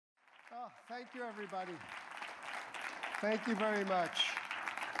Thank you, everybody. Thank you very much.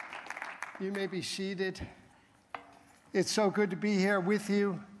 You may be seated. It's so good to be here with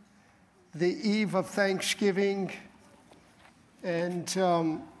you, the eve of Thanksgiving. And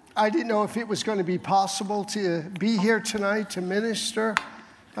I didn't know if it was going to be possible to be here tonight to minister.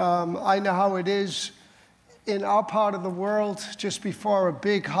 I know how it is in our part of the world just before a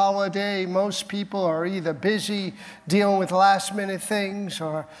big holiday. Most people are either busy dealing with last-minute things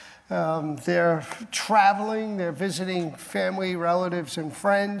or they're traveling, they're visiting family, relatives, and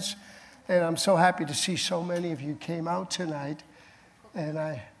friends. And I'm so happy to see so many of you came out tonight. And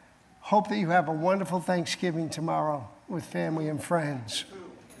I hope that you have a wonderful Thanksgiving tomorrow with family and friends.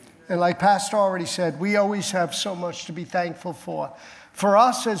 And like Pastor already said, we always have so much to be thankful for. For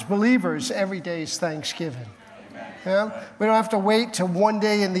us as believers, every day is Thanksgiving. Yeah? We don't have to wait till one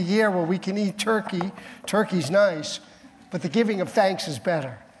day in the year where we can eat turkey. Turkey's nice, but the giving of thanks is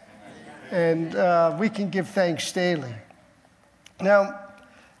better. And we can give thanks daily. Now,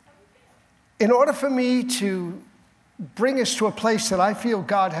 in order for me to bring us to a place that I feel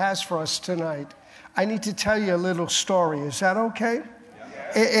God has for us tonight, I need to tell you a little story. Is that okay?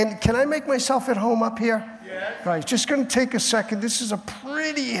 Yes. And can I make myself at home up here? Yes. Right, just going to take a second. This is a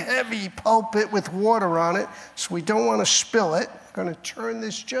pretty heavy pulpit with water on it, so we don't want to spill it. I'm going to turn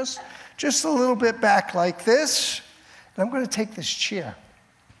this just a little bit back like this. And I'm going to take this chair.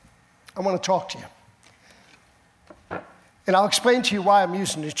 I want to talk to you. And I'll explain to you why I'm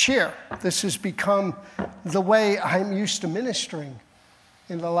using the chair. This has become the way I'm used to ministering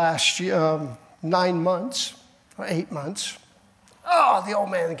in the last 9 months or 8 months. Oh, the old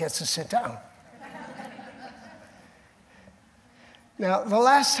man gets to sit down. Now, the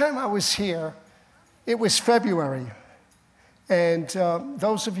last time I was here, it was February. And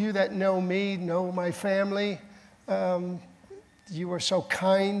those of you that know me, know my family, you were so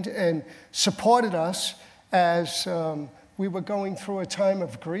kind and supported us as we were going through a time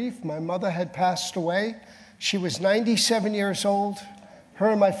of grief. My mother had passed away. She was 97 years old. Her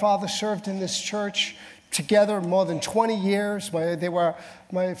and my father served in this church together more than 20 years.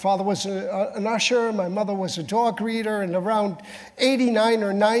 My father was an usher, my mother was a dog greeter, and around 89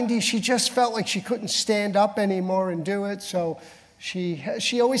 or 90, she just felt like she couldn't stand up anymore and do it, so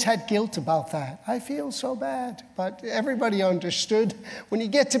she always had guilt about that. I feel so bad, but everybody understood. When you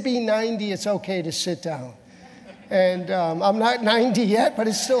get to be 90, it's okay to sit down. And I'm not 90 yet, but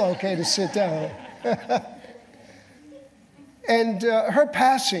it's still okay to sit down. And her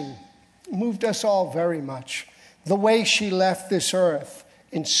passing moved us all very much. The way she left this earth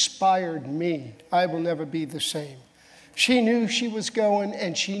inspired me. I will never be the same. She knew she was going,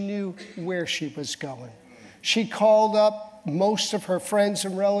 and she knew where she was going. She called up most of her friends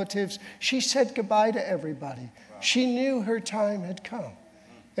and relatives. She said goodbye to everybody. She knew her time had come.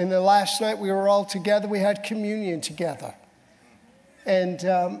 And the last night we were all together, we had communion together. And,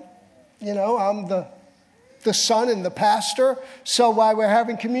 I'm the son and the pastor. So while we're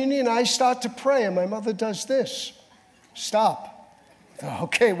having communion, I start to pray, and my mother does this. Stop.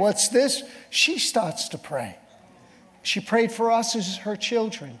 Okay, what's this? She starts to pray. She prayed for us as her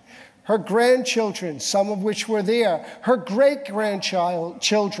children, her grandchildren, some of which were there, her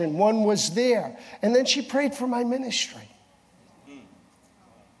great-grandchildren, one was there. And then she prayed for my ministry.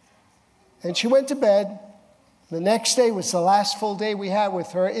 And she went to bed. The next day was the last full day we had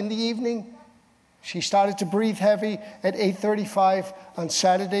with her. In the evening, she started to breathe heavy at 8:35 on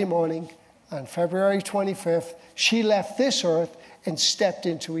Saturday morning, on February 25th. She left this earth and stepped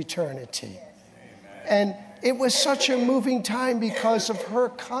into eternity. Amen. And it was such a moving time because of her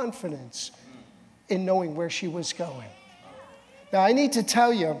confidence in knowing where she was going. Now, I need to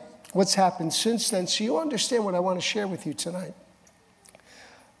tell you what's happened since then so you understand what I want to share with you tonight.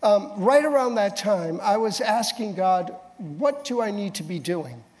 Right around that time, I was asking God, what do I need to be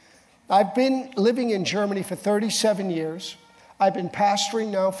doing? I've been living in Germany for 37 years. I've been pastoring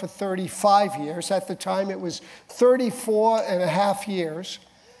now for 35 years. At the time, it was 34 and a half years.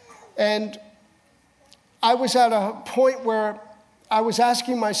 And I was at a point where I was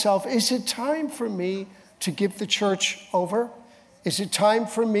asking myself, is it time for me to give the church over? Is it time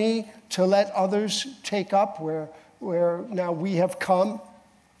for me to let others take up where now we have come?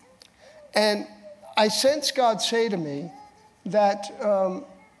 And I sensed God say to me that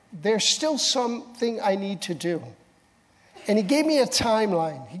there's still something I need to do. And he gave me a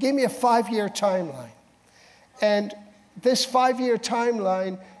timeline. He gave me a 5-year timeline. And this 5-year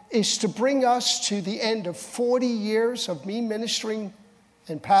timeline is to bring us to the end of 40 years of me ministering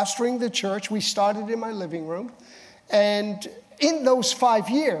and pastoring the church. We started in my living room. And in those 5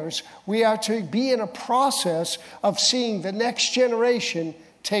 years, we are to be in a process of seeing the next generation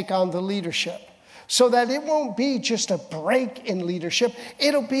take on the leadership. So that it won't be just a break in leadership,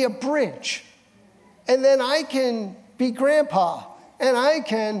 it'll be a bridge. And then I can be grandpa, and I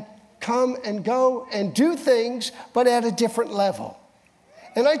can come and go and do things, but at a different level.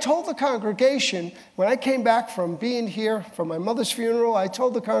 And I told the congregation, when I came back from being here for my mother's funeral, I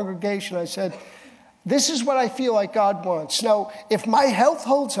told the congregation, I said, this is what I feel like God wants. Now, if my health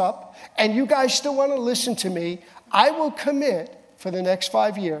holds up and you guys still want to listen to me, I will commit for the next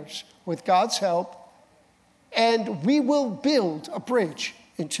 5 years with God's help, and we will build a bridge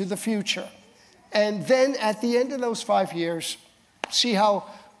into the future. And then at the end of those 5 years, see how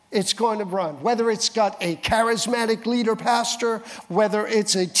it's going to run. Whether it's got a charismatic leader pastor, whether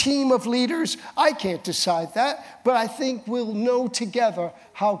it's a team of leaders, I can't decide that. But I think we'll know together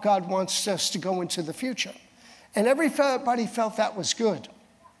how God wants us to go into the future. And everybody felt that was good.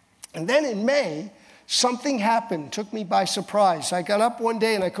 And then in May, something happened, took me by surprise. I got up one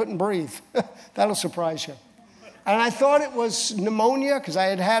day and I couldn't breathe. That'll surprise you. And I thought it was pneumonia, because I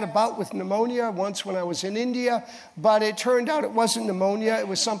had had a bout with pneumonia once when I was in India, but it turned out it wasn't pneumonia, it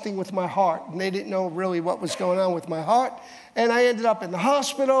was something with my heart, and they didn't know really what was going on with my heart. And I ended up in the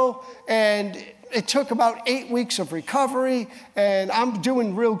hospital, and it took about 8 weeks of recovery, and I'm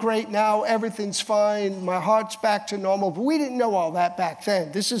doing real great now, everything's fine, my heart's back to normal, but we didn't know all that back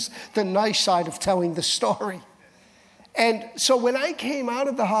then. This is the nice side of telling the story. And so when I came out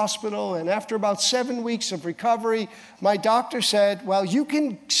of the hospital, and after about 7 weeks of recovery, my doctor said, well, you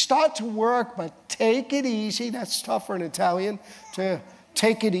can start to work, but take it easy. That's tough for an Italian, to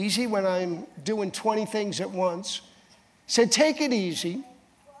take it easy when I'm doing 20 things at once. He said, take it easy.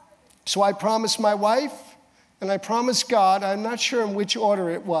 So I promised my wife, and I promised God, I'm not sure in which order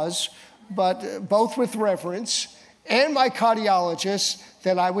it was, but both with reverence, and my cardiologist,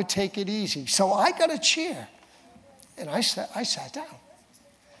 that I would take it easy. So I got a chair. And I sat down.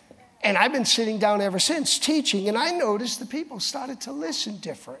 And I've been sitting down ever since teaching, and I noticed the people started to listen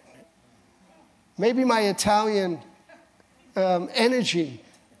different. Maybe my Italian energy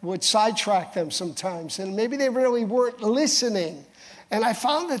would sidetrack them sometimes, and maybe they really weren't listening. And I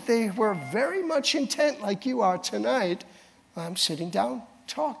found that they were very much intent, like you are tonight. I'm sitting down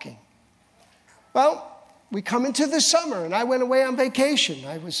talking. Well, we come into the summer, and I went away on vacation.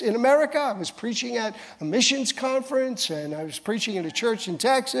 I was in America. I was preaching at a missions conference, and I was preaching at a church in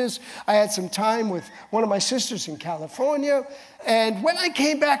Texas. I had some time with one of my sisters in California. And when I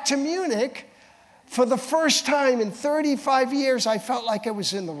came back to Munich, for the first time in 35 years, I felt like I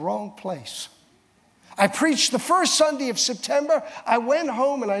was in the wrong place. I preached the first Sunday of September. I went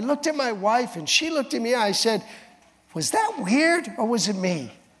home, and I looked at my wife, and she looked at me. I said, was that weird, or was it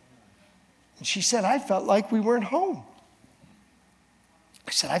me? And she said, I felt like we weren't home.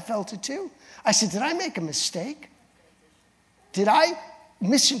 I said, I felt it too. I said, did I make a mistake? Did I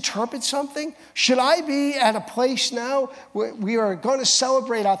misinterpret something? Should I be at a place now where we are going to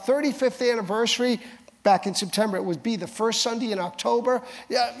celebrate our 35th anniversary back in September? It would be the first Sunday in October.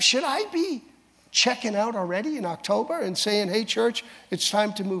 Should I be checking out already in October and saying, hey, church, it's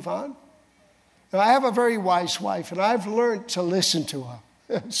time to move on? Now, I have a very wise wife, and I've learned to listen to her.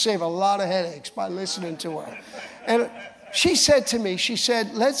 Save a lot of headaches by listening to her. And she said to me, she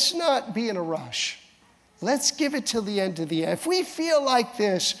said, let's not be in a rush. Let's give it till the end of the year. If we feel like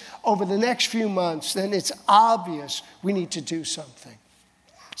this over the next few months, then it's obvious we need to do something.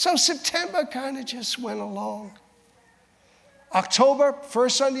 So September kind of just went along. October,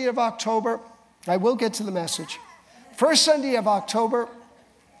 first Sunday of October, I will get to the message. First Sunday of October,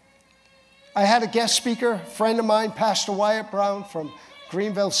 I had a guest speaker, a friend of mine, Pastor Wyatt Brown from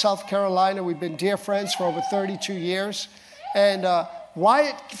Greenville, South Carolina. We've been dear friends for over 32 years. And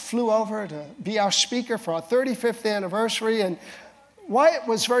Wyatt flew over to be our speaker for our 35th anniversary. And Wyatt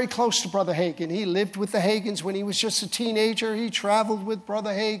was very close to Brother Hagin. He lived with the Hagins when he was just a teenager. He traveled with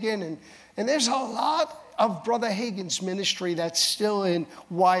Brother Hagin. And there's a lot of Brother Hagin's ministry that's still in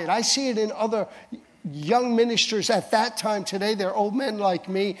Wyatt. I see it in other young ministers at that time today. They're old men like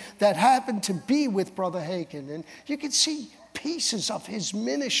me that happened to be with Brother Hagin. And you can see pieces of his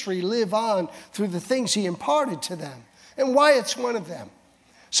ministry live on through the things he imparted to them. And Wyatt's one of them.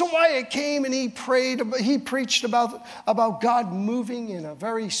 So Wyatt came and he preached about God moving in a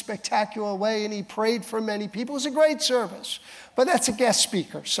very spectacular way, and he prayed for many people. It was a great service, but that's a guest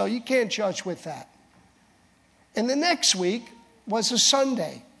speaker, so you can't judge with that. And the next week was a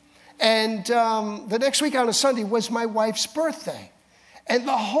Sunday, and the next week on a Sunday was my wife's birthday. And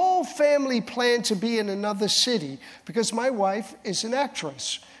the whole family planned to be in another city because my wife is an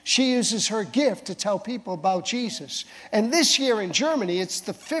actress. She uses her gift to tell people about Jesus. And this year in Germany, it's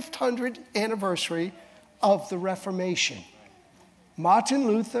the 500th anniversary of the Reformation. Martin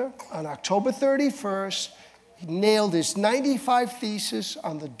Luther, on October 31st, he nailed his 95 Theses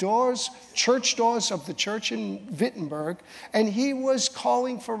on the doors, church doors of the church in Wittenberg, and he was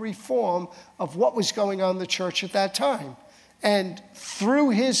calling for reform of what was going on in the church at that time. And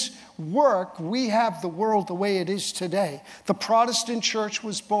through his work, we have the world the way it is today. The Protestant church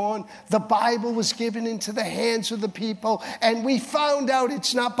was born, the Bible was given into the hands of the people, and we found out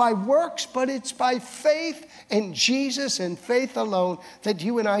it's not by works, but it's by faith in Jesus and faith alone that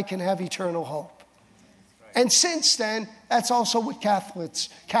you and I can have eternal hope. And since then, that's also what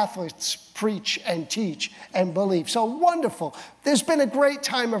Catholics preach and teach and believe. So wonderful. There's been a great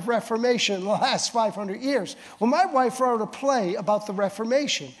time of Reformation in the last 500 years. Well, my wife wrote a play about the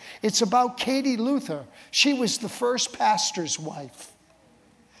Reformation. It's about Katie Luther. She was the first pastor's wife.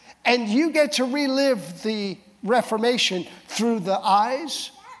 And you get to relive the Reformation through the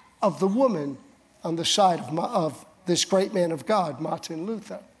eyes of the woman on the side of this great man of God, Martin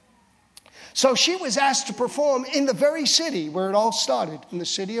Luther. So she was asked to perform in the very city where it all started, in the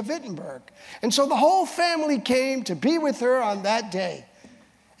city of Wittenberg. And so the whole family came to be with her on that day.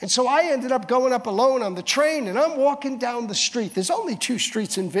 And so I ended up going up alone on the train, and I'm walking down the street. There's only 2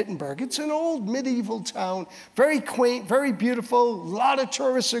 streets in Wittenberg. It's an old medieval town, very quaint, very beautiful. A lot of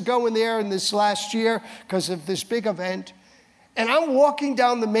tourists are going there in this last year because of this big event. And I'm walking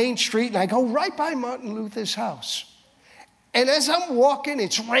down the main street, and I go right by Martin Luther's house. And as I'm walking,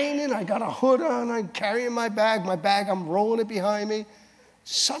 it's raining, I got a hood on, I'm carrying my bag, I'm rolling it behind me.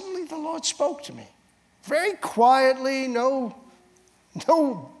 Suddenly the Lord spoke to me. Very quietly, no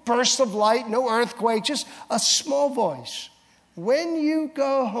burst of light, no earthquake, just a small voice. When you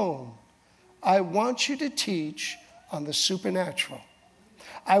go home, I want you to teach on the supernatural.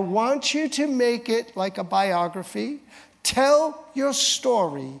 I want you to make it like a biography. Tell your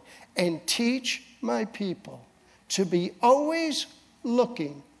story and teach my people to be always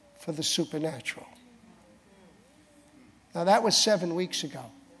looking for the supernatural. Now, that was 7 weeks ago.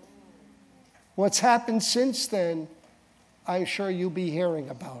 What's happened since then, I'm sure you'll be hearing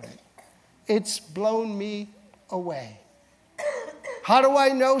about it. It's blown me away. How do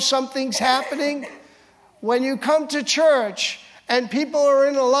I know something's happening? When you come to church and people are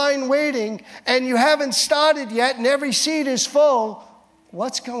in a line waiting and you haven't started yet and every seat is full,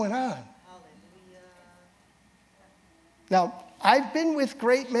 what's going on? Now, I've been with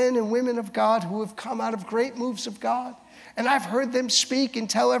great men and women of God who have come out of great moves of God. And I've heard them speak and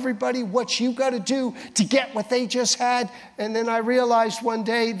tell everybody what you got to do to get what they just had. And then I realized one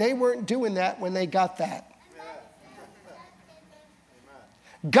day they weren't doing that when they got that.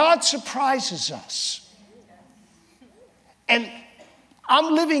 God surprises us. And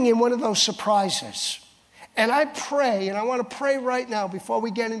I'm living in one of those surprises. And I pray, and I want to pray right now before we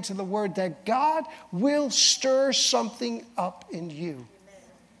get into the word, that God will stir something up in you.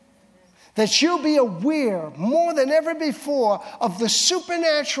 That you'll be aware more than ever before of the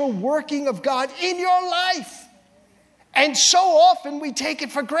supernatural working of God in your life. And so often we take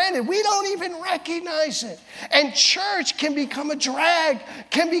it for granted. We don't even recognize it. And church can become a drag,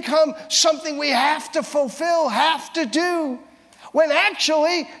 can become something we have to fulfill, have to do. When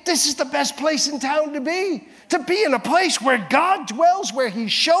actually, this is the best place in town to be. To be in a place where God dwells, where he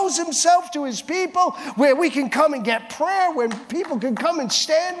shows himself to his people, where we can come and get prayer, where people can come and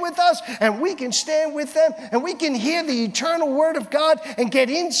stand with us, and we can stand with them, and we can hear the eternal word of God and get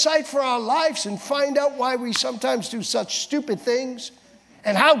insight for our lives and find out why we sometimes do such stupid things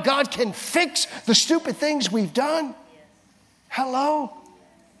and how God can fix the stupid things we've done. Hello?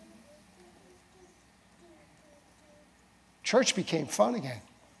 Church became fun again.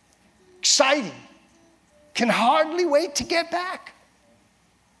 Exciting. Can hardly wait to get back.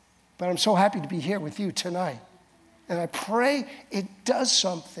 But I'm so happy to be here with you tonight. And I pray it does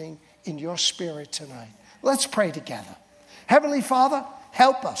something in your spirit tonight. Let's pray together. Heavenly Father,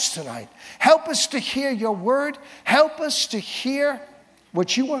 help us tonight. Help us to hear your word. Help us to hear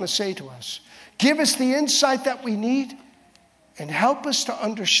what you want to say to us. Give us the insight that we need. And help us to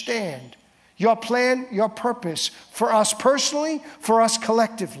understand your plan, your purpose for us personally, for us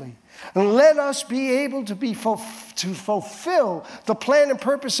collectively. And let us be able to fulfill the plan and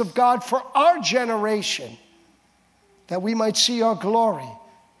purpose of God for our generation, that we might see your glory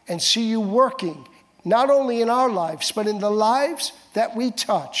and see you working, not only in our lives, but in the lives that we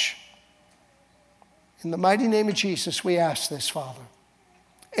touch. In the mighty name of Jesus, we ask this, Father.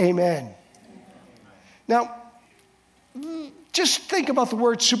 Amen. Now, just think about the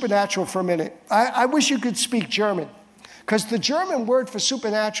word supernatural for a minute. I wish you could speak German, because the German word for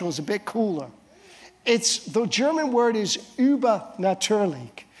supernatural is a bit cooler. The German word is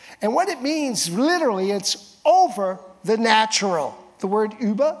übernatürlich. And what it means, literally, it's over the natural. The word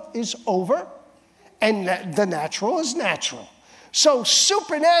über is over, and the natural is natural. So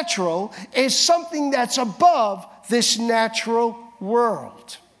supernatural is something that's above this natural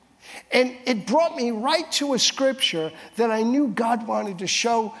world. And it brought me right to a scripture that I knew God wanted to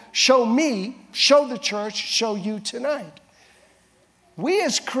show me, show the church, show you tonight. We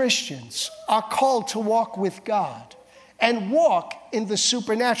as Christians are called to walk with God and walk in the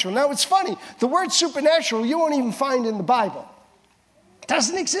supernatural. Now it's funny, the word supernatural you won't even find in the Bible. It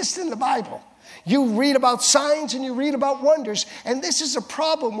doesn't exist in the Bible. You read about signs and you read about wonders, and this is a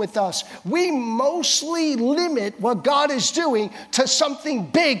problem with us. We mostly limit what God is doing to something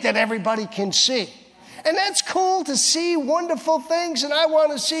big that everybody can see. And that's cool to see wonderful things, and I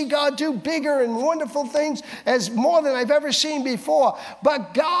want to see God do bigger and wonderful things as more than I've ever seen before.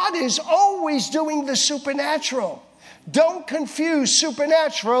 But God is always doing the supernatural. Don't confuse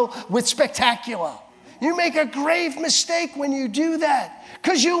supernatural with spectacular. You make a grave mistake when you do that,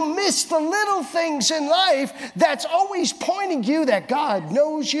 because you miss the little things in life that's always pointing you that God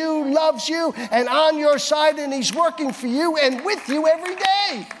knows you, loves you, and on your side, and He's working for you and with you every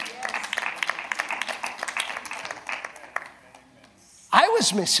day. I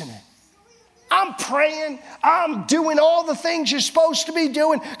was missing it. I'm praying. I'm doing all the things you're supposed to be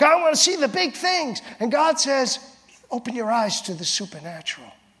doing. God, I want to see the big things. And God says, open your eyes to the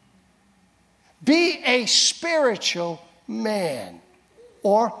supernatural. Be a spiritual man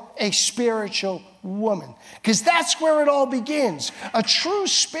or a spiritual woman, because that's where it all begins. A true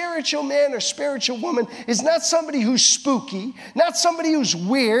spiritual man or spiritual woman is not somebody who's spooky, not somebody who's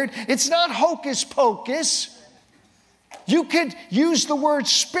weird. It's not hocus pocus. You could use the word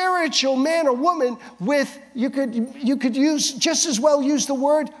spiritual man or woman with, you could use just as well use the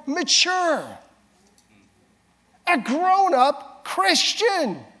word mature. A grown-up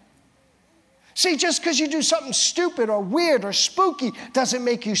Christian. See, just because you do something stupid or weird or spooky doesn't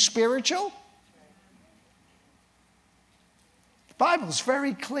make you spiritual. The Bible is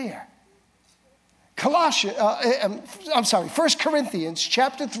very clear. 1 Corinthians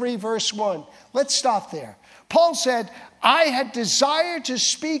chapter 3, verse 1. Let's stop there. Paul said, I had desired to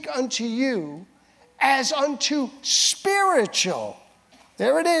speak unto you as unto spiritual.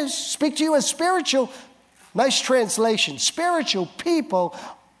 There it is. Speak to you as spiritual. Nice translation. Spiritual people,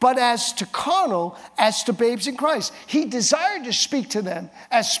 but as to carnal, as to babes in Christ. He desired to speak to them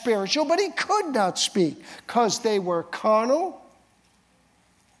as spiritual, but he could not speak because they were carnal.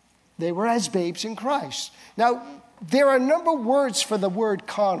 They were as babes in Christ. Now, there are a number of words for the word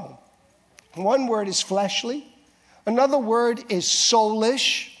carnal. One word is fleshly. Another word is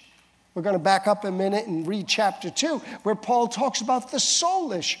soulish. We're going to back up a minute and read chapter 2, where Paul talks about the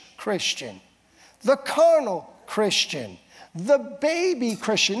soulish Christian, the carnal Christian, the baby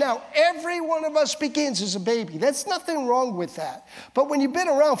Christian. Now, every one of us begins as a baby. There's nothing wrong with that. But when you've been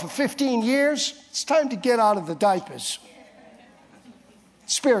around for 15 years, it's time to get out of the diapers.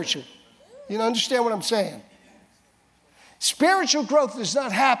 Spiritual. You understand what I'm saying? Spiritual growth does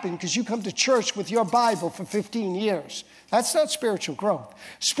not happen because you come to church with your Bible for 15 years. That's not spiritual growth.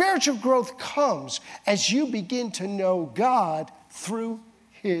 Spiritual growth comes as you begin to know God through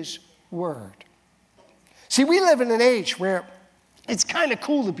His Word. See, we live in an age where it's kind of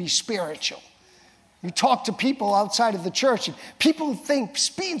cool to be spiritual. You talk to people outside of the church, and people think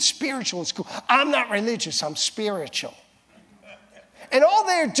being spiritual is cool. I'm not religious, I'm spiritual. And all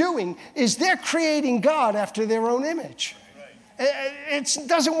they're doing is they're creating God after their own image. It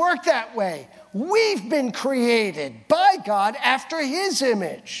doesn't work that way. We've been created by God after His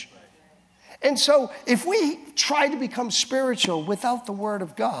image. And so if we try to become spiritual without the Word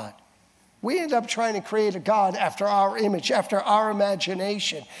of God, we end up trying to create a God after our image, after our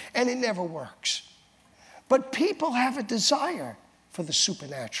imagination, and it never works. But people have a desire for the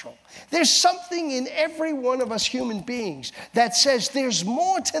supernatural. There's something in every one of us human beings that says there's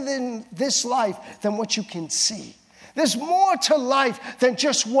more to this life than what you can see. There's more to life than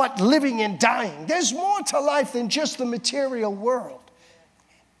just what living and dying. There's more to life than just the material world.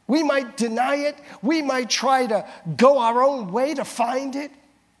 We might deny it. We might try to go our own way to find it.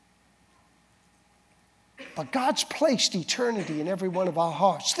 But God's placed eternity in every one of our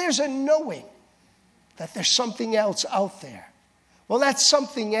hearts. There's a knowing that there's something else out there. Well, that's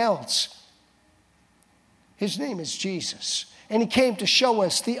something else. His name is Jesus. And He came to show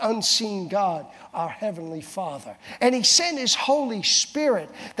us the unseen God, our Heavenly Father. And He sent His Holy Spirit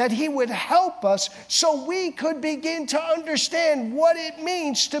that He would help us so we could begin to understand what it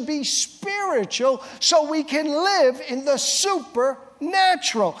means to be spiritual so we can live in the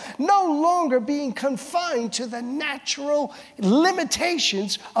supernatural, no longer being confined to the natural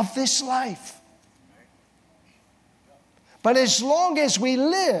limitations of this life. But as long as we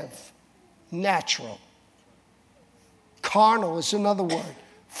live natural, carnal is another word,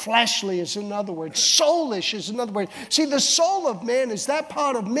 fleshly is another word, soulish is another word. See, the soul of man is that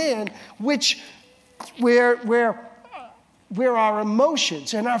part of man where our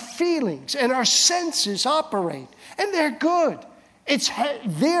emotions and our feelings and our senses operate. And they're good. It's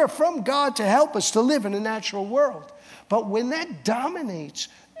there from God to help us to live in a natural world. But when that dominates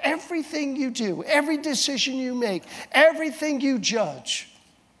everything you do, every decision you make, everything you judge,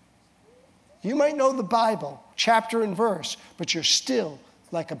 you might know the Bible, chapter and verse, but you're still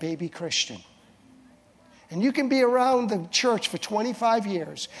like a baby Christian. And you can be around the church for 25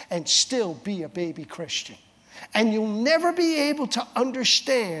 years and still be a baby Christian. And you'll never be able to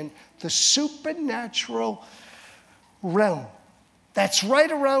understand the supernatural realm that's right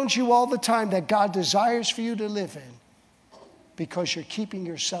around you all the time that God desires for you to live in, because you're keeping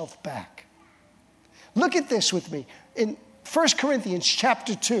yourself back. Look at this with me. In 1 Corinthians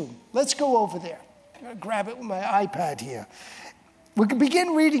chapter 2. Let's go over there. I'm going to grab it with my iPad here. We can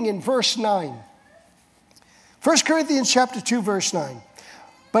begin reading in verse 9. 1 Corinthians chapter 2, verse 9.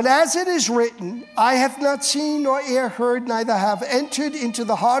 But as it is written, I have not seen nor ear heard, neither have entered into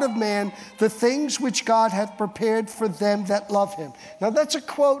the heart of man the things which God hath prepared for them that love him. Now that's a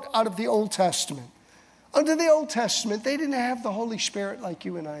quote out of the Old Testament. Under the Old Testament, they didn't have the Holy Spirit like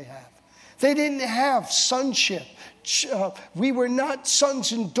you and I have. They didn't have sonship. We were not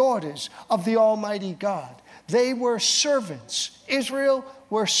sons and daughters of the Almighty God. They were servants. Israel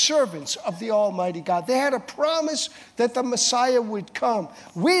were servants of the Almighty God. They had a promise that the Messiah would come.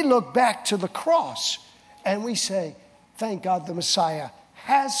 We look back to the cross and we say, thank God the Messiah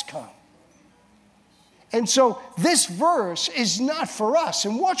has come. And so this verse is not for us.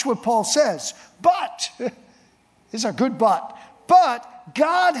 And watch what Paul says. But, it's a good but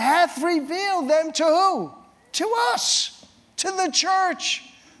God hath revealed them to who? To us, to the church,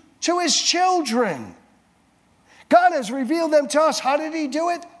 to his children. God has revealed them to us. How did he do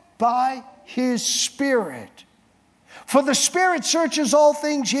it? By his Spirit. For the Spirit searches all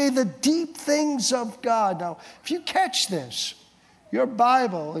things, yea, the deep things of God. Now, if you catch this, your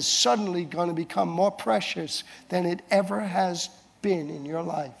Bible is suddenly going to become more precious than it ever has been in your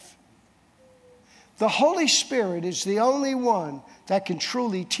life. The Holy Spirit is the only one that can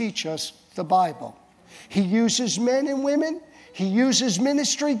truly teach us the Bible. He uses men and women. He uses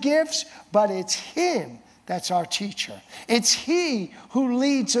ministry gifts, but it's him that's our teacher. It's he who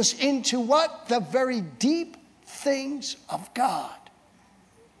leads us into what? The very deep things of God.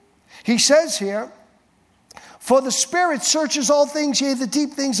 He says here, for the Spirit searches all things, yea, the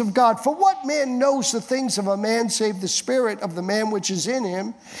deep things of God. For what man knows the things of a man save the Spirit of the man which is in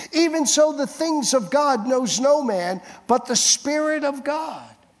him? Even so the things of God knows no man, but the Spirit of God.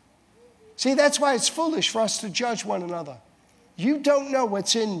 See, that's why it's foolish for us to judge one another. You don't know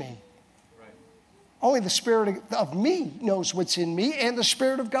what's in me. Only the Spirit of me knows what's in me, and the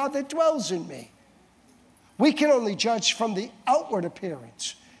Spirit of God that dwells in me. We can only judge from the outward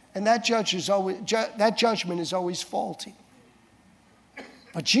appearance, and that judgment is always faulty.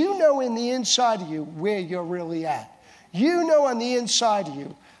 But you know in the inside of you where you're really at. You know on the inside of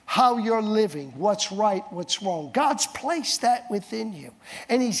you how you're living, what's right, what's wrong. God's placed that within you.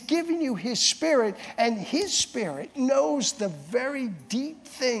 And he's given you his Spirit, and his Spirit knows the very deep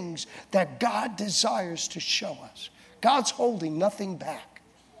things that God desires to show us. God's holding nothing back.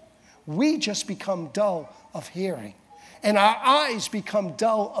 We just become dull of hearing, and our eyes become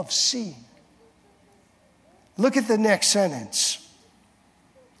dull of seeing. Look at the next sentence.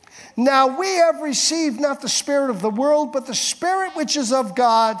 Now we have received not the spirit of the world, but the Spirit which is of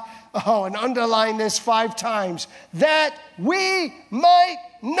God. Oh, and underline this 5 times. That we might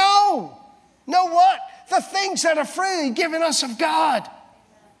know. Know what? The things that are freely given us of God.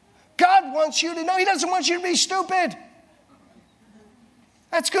 God wants you to know. He doesn't want you to be stupid.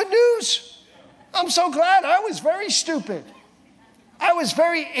 That's good news. I'm so glad. I was very stupid. I was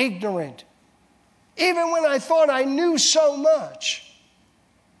very ignorant. Even when I thought I knew so much.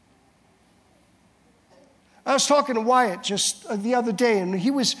 I was talking to Wyatt just the other day, and he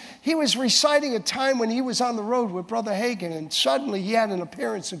was reciting a time when he was on the road with Brother Hagin, and suddenly he had an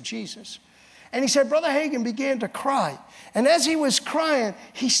appearance of Jesus. And he said, Brother Hagin began to cry. And as he was crying,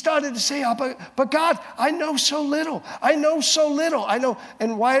 he started to say, but God, I know so little. I know so little. I know.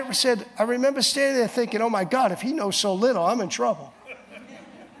 And Wyatt said, I remember standing there thinking, oh my God, if he knows so little, I'm in trouble.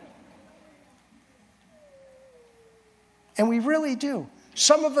 And we really do.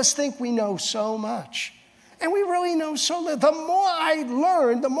 Some of us think we know so much. And we really know so little. The more I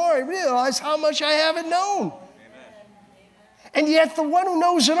learn, the more I realize how much I haven't known. Amen. And yet the one who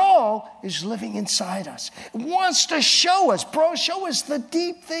knows it all is living inside us. He wants to show us the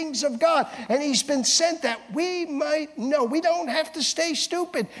deep things of God. And he's been sent that we might know. We don't have to stay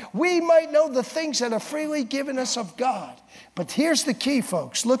stupid. We might know the things that are freely given us of God. But here's the key,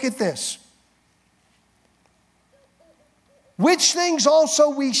 folks. Look at this. Which things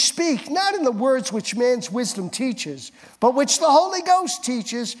also we speak, not in the words which man's wisdom teaches, but which the Holy Ghost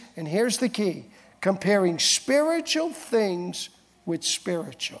teaches. And here's the key. Comparing spiritual things with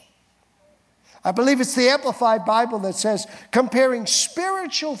spiritual. I believe it's the Amplified Bible that says, comparing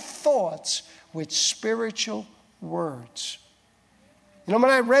spiritual thoughts with spiritual words. You know, when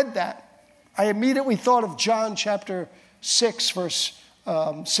I read that, I immediately thought of John chapter 6, verse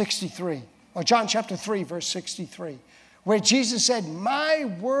 63. Or John chapter 3, verse 63. Where Jesus said, my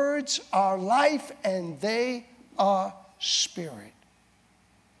words are life and they are spirit.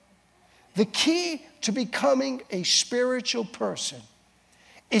 The key to becoming a spiritual person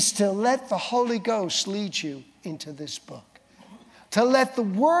is to let the Holy Ghost lead you into this book. To let the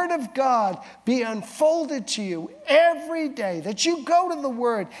Word of God be unfolded to you every day. That you go to the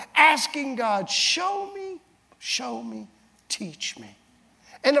Word asking God, show me, teach me.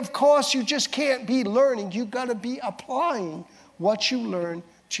 And of course, you just can't be learning. You've got to be applying what you learn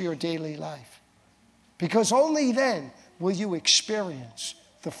to your daily life. Because only then will you experience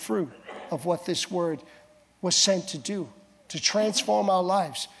the fruit of what this word was sent to do, to transform our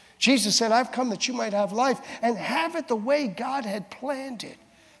lives. Jesus said, I've come that you might have life and have it the way God had planned it.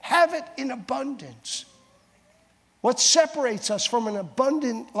 Have it in abundance. What separates us from an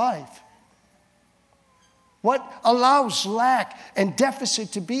abundant life? What allows lack and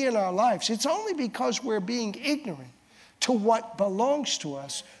deficit to be in our lives? It's only because we're being ignorant to what belongs to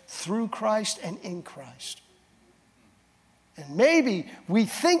us through Christ and in Christ. And maybe we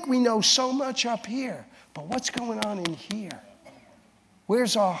think we know so much up here, but what's going on in here?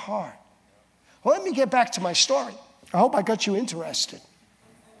 Where's our heart? Well, let me get back to my story. I hope I got you interested.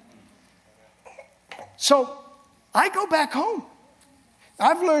 So I go back home.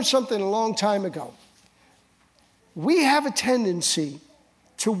 I've learned something a long time ago. We have a tendency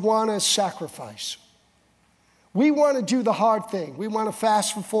to want to sacrifice. We want to do the hard thing. We want to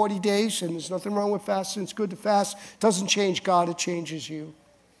fast for 40 days, and there's nothing wrong with fasting. It's good to fast. It doesn't change God, it changes you.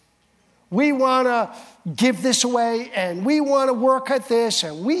 We want to give this away, and we want to work at this,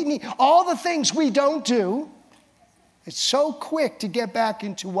 and we need all the things we don't do. It's so quick to get back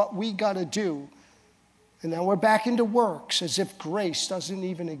into what we got to do. And now we're back into works as if grace doesn't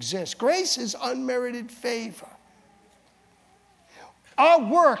even exist. Grace is unmerited favor.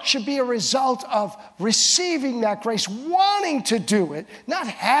 Our work should be a result of receiving that grace, wanting to do it, not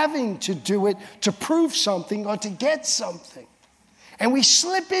having to do it to prove something or to get something. And we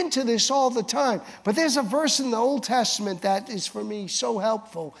slip into this all the time. But there's a verse in the Old Testament that is, for me, so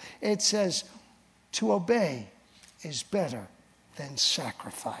helpful. It says, to obey is better than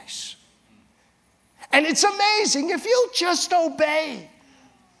sacrifice. And it's amazing if you'll just obey.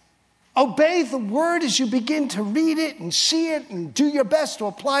 Obey the word as you begin to read it and see it and do your best to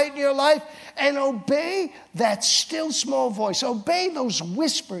apply it in your life. And obey that still small voice. Obey those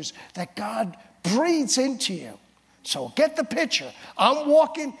whispers that God breathes into you. So get the picture. I'm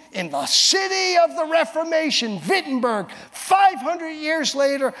walking in the city of the Reformation, Wittenberg. 500 years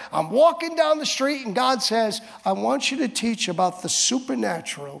later, I'm walking down the street and God says, I want you to teach about the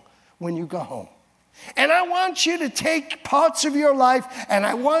supernatural when you go home. And I want you to take parts of your life and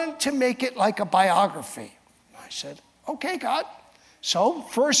I want to make it like a biography. I said, okay, God. So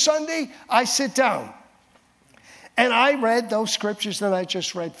first Sunday, I sit down. And I read those scriptures that I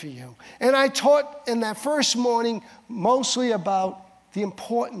just read for you. And I taught in that first morning mostly about the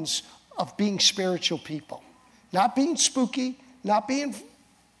importance of being spiritual people. Not being spooky, not being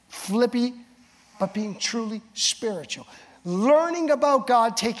flippy, but being truly spiritual. Learning about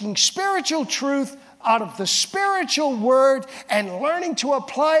God, taking spiritual truth out of the spiritual word and learning to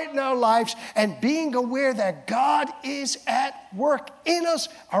apply it in our lives and being aware that God is at work in us,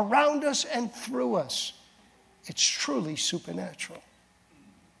 around us, and through us. It's truly supernatural.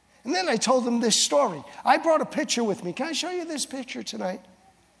 And then I told them this story. I brought a picture with me. Can I show you this picture tonight?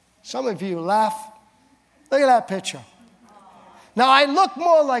 Some of you laugh. Look at that picture. Now, I look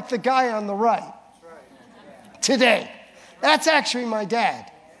more like the guy on the right today. That's actually my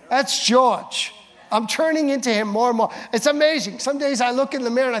dad. That's George. I'm turning into him more and more. It's amazing. Some days I look in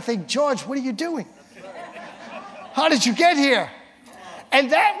the mirror and I think, George, what are you doing? How did you get here? And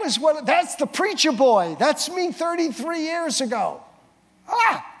that's the preacher boy. That's me 33 years ago.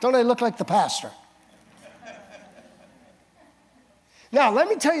 Don't I look like the pastor? Now, let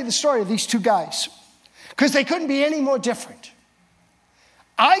me tell you the story of these two guys, because they couldn't be any more different.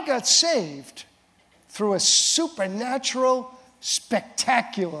 I got saved through a supernatural,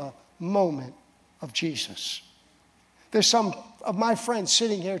 spectacular moment of Jesus. There's some of my friends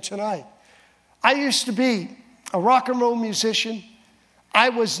sitting here tonight. I used to be a rock and roll musician. I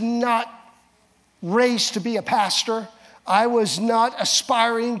was not raised to be a pastor. I was not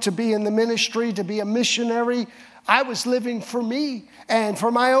aspiring to be in the ministry, to be a missionary. I was living for me and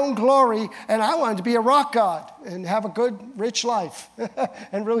for my own glory, and I wanted to be a rock god and have a good, rich life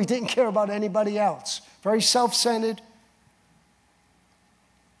and really didn't care about anybody else. Very self-centered.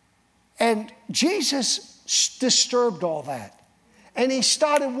 And Jesus disturbed all that. And he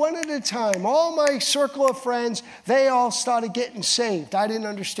started one at a time. All my circle of friends, they all started getting saved. I didn't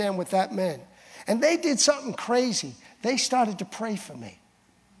understand what that meant. And they did something crazy. They started to pray for me.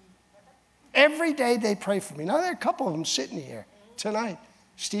 Every day they pray for me. Now there are a couple of them sitting here tonight.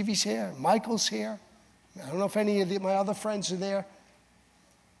 Stevie's here. Michael's here. I don't know if any of my other friends are there.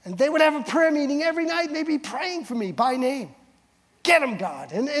 And they would have a prayer meeting every night, and they'd be praying for me by name. Get them,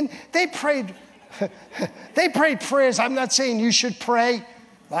 God. And they prayed... They prayed prayers. I'm not saying you should pray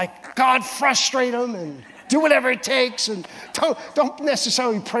like God frustrate them and do whatever it takes, and don't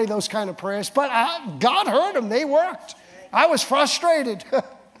necessarily pray those kind of prayers. But God heard them. They worked. I was frustrated.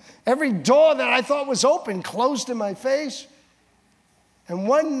 Every door that I thought was open closed in my face. And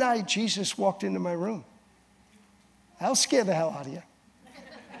one night Jesus walked into my room. I'll scare the hell out of you.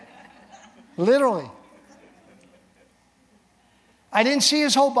 Literally. I didn't see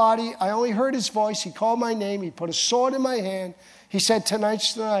his whole body. I only heard his voice. He called my name. He put a sword in my hand. He said,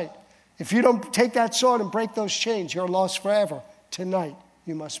 tonight's the night. If you don't take that sword and break those chains, you're lost forever. Tonight,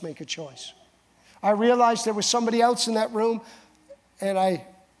 you must make a choice. I realized there was somebody else in that room, and I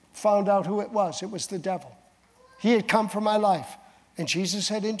found out who it was. It was the devil. He had come for my life, and Jesus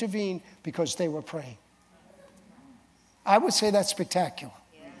had intervened because they were praying. I would say that's spectacular.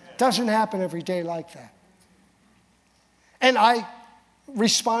 Doesn't happen every day like that. And I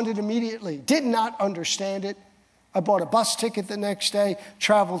responded immediately. Did not understand it. I bought a bus ticket the next day,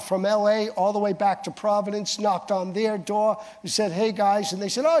 traveled from L.A. all the way back to Providence, knocked on their door, and said, hey, guys. And they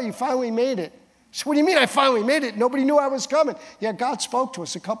said, oh, you finally made it. I said, what do you mean I finally made it? Nobody knew I was coming. Yeah, God spoke to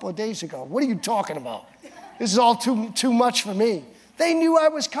us a couple of days ago. What are you talking about? This is all too much for me. They knew I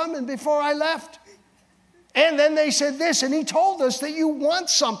was coming before I left. And then they said this, and he told us that you want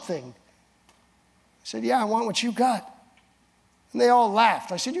something. I said, yeah, I want what you got. And they all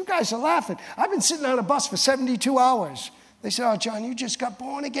laughed. I said, you guys are laughing. I've been sitting on a bus for 72 hours. They said, oh, John, you just got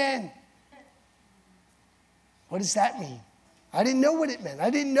born again. What does that mean? I didn't know what it meant. I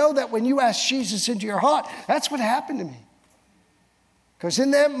didn't know that when you asked Jesus into your heart, that's what happened to me. Because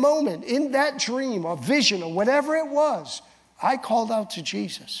in that moment, in that dream or vision or whatever it was, I called out to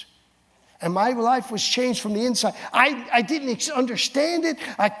Jesus. And my life was changed from the inside. I didn't understand it.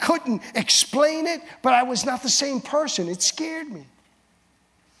 I couldn't explain it, but I was not the same person. It scared me.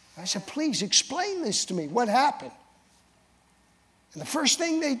 I said, please explain this to me. What happened? And the first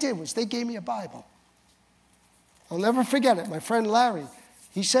thing they did was they gave me a Bible. I'll never forget it. My friend Larry,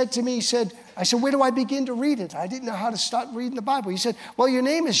 he said to me, I said, where do I begin to read it? I didn't know how to start reading the Bible. He said, well, your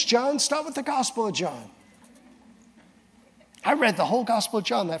name is John. Start with the Gospel of John. I read the whole Gospel of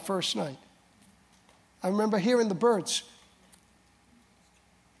John that first night. I remember hearing the birds.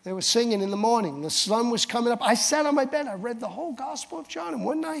 They were singing in the morning. The sun was coming up. I sat on my bed. I read the whole Gospel of John in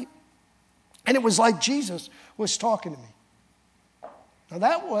one night. And it was like Jesus was talking to me. Now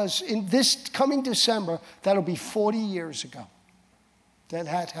that was in this coming December, that'll be 40 years ago. That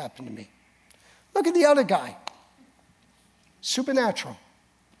had happened to me. Look at the other guy. Supernatural.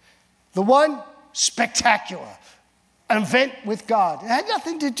 The one, spectacular. An event with God. It had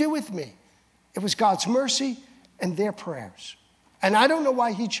nothing to do with me. It was God's mercy and their prayers. And I don't know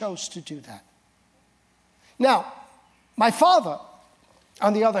why he chose to do that. Now, my father,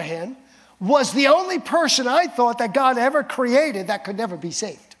 on the other hand, was the only person I thought that God ever created that could never be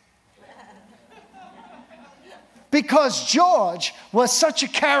saved. Because George was such a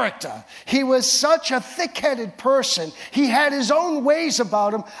character. He was such a thick-headed person. He had his own ways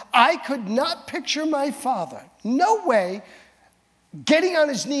about him. I could not picture my father. No way. Getting on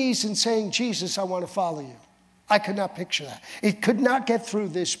his knees and saying, Jesus, I want to follow you. I could not picture that. It could not get through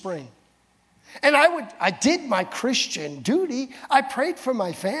this brain. And I did my Christian duty. I prayed for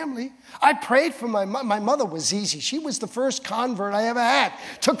my family. I prayed for my mother was easy. She was the first convert I ever had.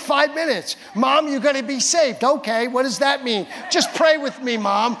 Took 5 minutes. Mom, you're going to be saved. Okay, what does that mean? Just pray with me,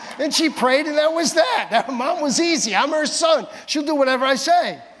 Mom. And she prayed, and that was that. Mom was easy. I'm her son. She'll do whatever I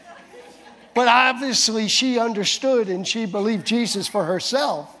say. But obviously she understood and she believed Jesus for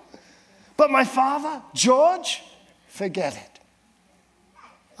herself. But my father, George, forget it.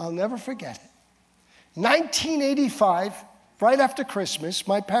 I'll never forget it. 1985, right after Christmas,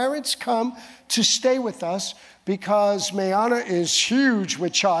 my parents come to stay with us because Mayana is huge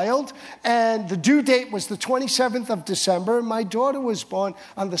with child, and the due date was the 27th of December, and my daughter was born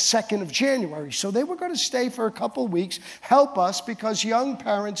on the 2nd of January. So they were going to stay for a couple of weeks, help us, because young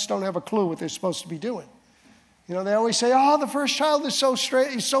parents don't have a clue what they're supposed to be doing. You know, they always say, oh, the first child is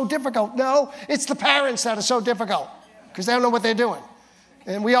so difficult. No, it's the parents that are so difficult because they don't know what they're doing.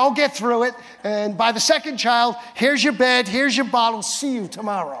 And we all get through it, and by the second child, here's your bed, here's your bottle, see you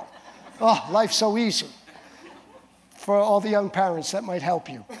tomorrow. Oh, life's so easy for all the young parents that might help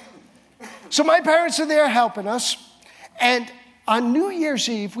you. So my parents are there helping us, and on New Year's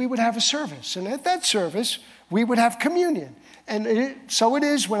Eve, we would have a service, and at that service, we would have communion. And so it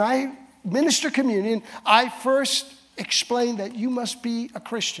is, when I minister communion, I first explain that you must be a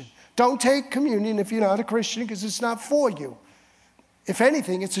Christian. Don't take communion if you're not a Christian, because it's not for you. If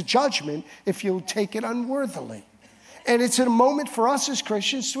anything, it's a judgment if you'll take it unworthily. And it's a moment for us as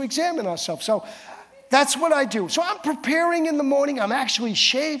Christians to examine ourselves. So that's what I do. So I'm preparing in the morning. I'm actually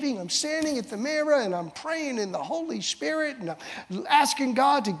shaving. I'm standing at the mirror, and I'm praying in the Holy Spirit, and I'm asking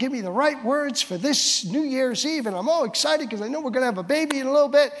God to give me the right words for this New Year's Eve. And I'm all excited because I know we're going to have a baby in a little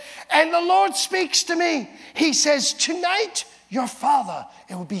bit. And the Lord speaks to me. He says, tonight, your father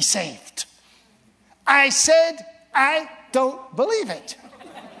will be saved. I said, I don't believe it.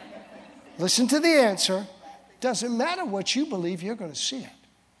 Listen to the answer. Doesn't matter what you believe, you're going to see it.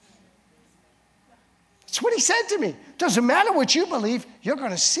 That's what he said to me. Doesn't matter what you believe, you're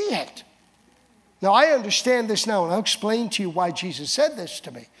going to see it. Now, I understand this now, and I'll explain to you why Jesus said this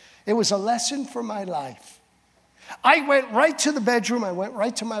to me. It was a lesson for my life. I went right to the bedroom. I went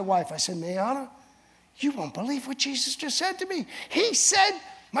right to my wife. I said, Mayana, you won't believe what Jesus just said to me. He said,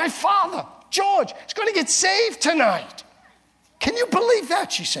 my father, George, is going to get saved tonight. Can you believe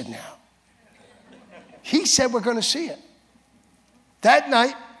that? She said, no. He said, we're going to see it. That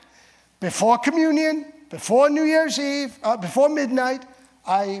night, before communion, before New Year's Eve, before midnight,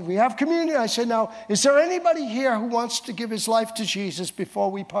 we have communion. I said, now, is there anybody here who wants to give his life to Jesus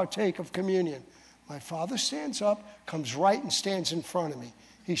before we partake of communion? My father stands up, comes right and stands in front of me.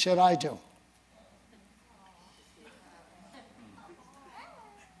 He said, I do.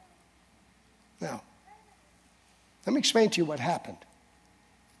 Now, let me explain to you what happened.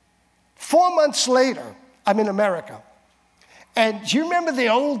 4 months later, I'm in America. And do you remember the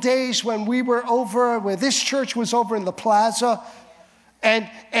old days when we were over, where this church was over in the plaza? And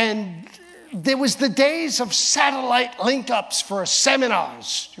there was the days of satellite link-ups for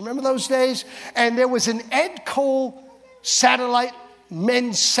seminars. Do you remember those days? And there was an Ed Cole satellite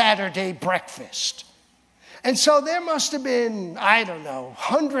men's Saturday breakfast. And so there must have been, I don't know,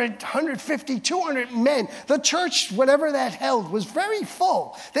 100, 150, 200 men. The church, whatever that held, was very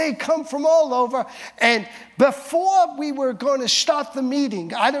full. They had come from all over. And before we were going to start the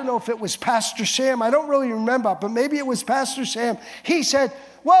meeting, I don't know if it was Pastor Sam. I don't really remember, but maybe it was Pastor Sam. He said,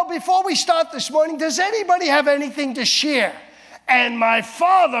 well, before we start this morning, does anybody have anything to share? And my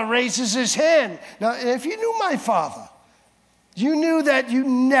father raises his hand. Now, if you knew my father, you knew that you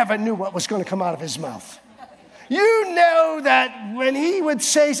never knew what was going to come out of his mouth. You know that when he would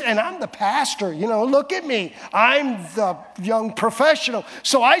say, and I'm the pastor, you know, look at me. I'm the young professional.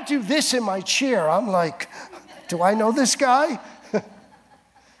 So I do this in my chair. I'm like, do I know this guy?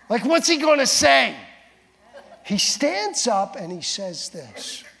 Like, what's he going to say? He stands up and he says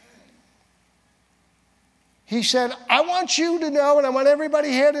this. He said, I want you to know, and I want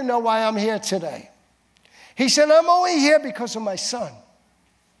everybody here to know why I'm here today. He said, I'm only here because of my son.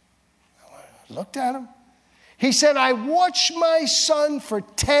 I looked at him. He said, I watched my son for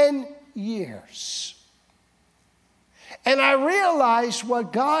 10 years. And I realized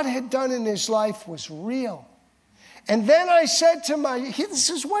what God had done in his life was real. And then I said to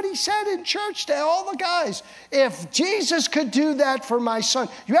this is what he said in church to all the guys. If Jesus could do that for my son,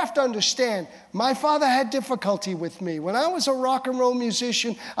 you have to understand, my father had difficulty with me. When I was a rock and roll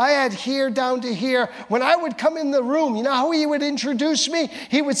musician, I had here down to here. When I would come in the room, you know how he would introduce me?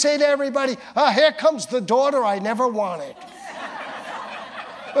 He would say to everybody, here comes the daughter I never wanted.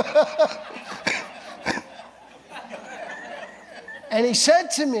 And he said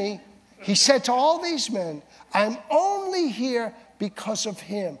to me, he said to all these men, I'm only here because of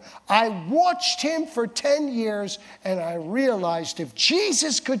him. I watched him for 10 years, and I realized if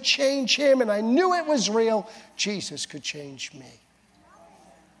Jesus could change him, and I knew it was real, Jesus could change me.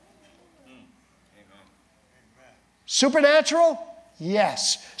 Supernatural?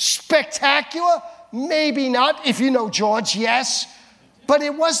 Yes. Spectacular? Maybe not. If you know George, yes. But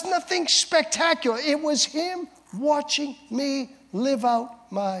it was nothing spectacular. It was him watching me live out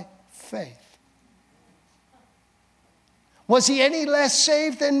my faith. Was he any less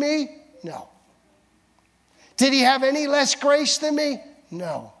saved than me? No. Did he have any less grace than me?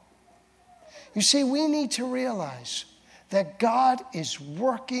 No. You see, we need to realize that God is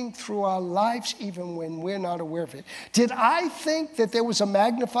working through our lives even when we're not aware of it. Did I think that there was a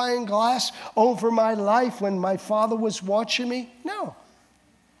magnifying glass over my life when my father was watching me? No.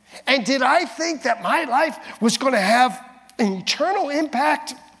 And did I think that my life was going to have an eternal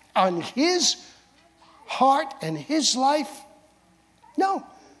impact on his heart and his life? No.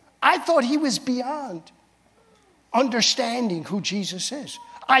 I thought he was beyond understanding who Jesus is.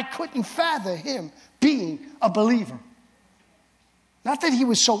 I couldn't fathom him being a believer. Not that he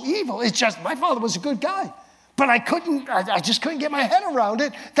was so evil. It's just my father was a good guy. But I just couldn't get my head around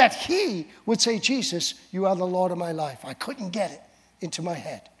it that he would say, Jesus, you are the Lord of my life. I couldn't get it into my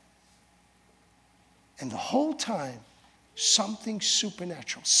head. And the whole time, something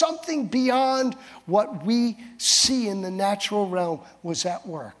supernatural, something beyond what we see in the natural realm was at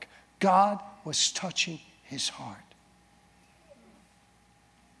work. God was touching his heart.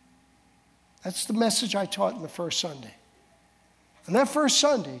 That's the message I taught in the first Sunday. And that first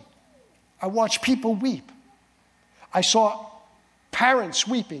Sunday, I watched people weep. I saw parents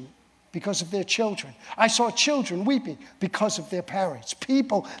weeping because of their children. I saw children weeping because of their parents,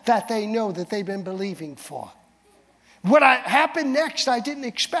 people that they know that they've been believing for. What happened next, I didn't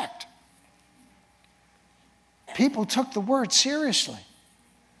expect. People took the word seriously.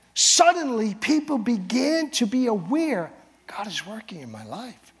 Suddenly, people began to be aware, God is working in my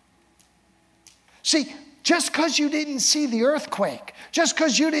life. See, just because you didn't see the earthquake, just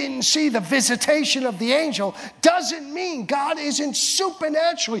because you didn't see the visitation of the angel, doesn't mean God isn't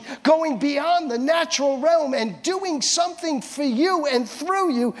supernaturally going beyond the natural realm and doing something for you and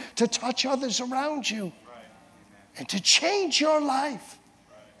through you to touch others around you and to change your life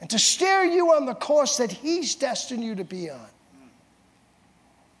and to steer you on the course that he's destined you to be on.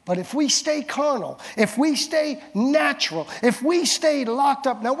 But if we stay carnal, if we stay natural, if we stay locked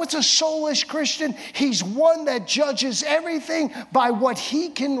up. Now, what's a soulish Christian? He's one that judges everything by what he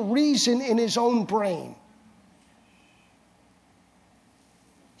can reason in his own brain.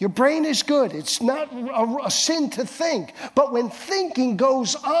 Your brain is good. It's not a sin to think. But when thinking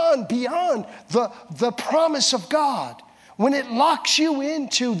goes on beyond the promise of God, when it locks you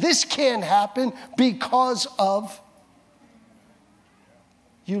into this can't happen because of,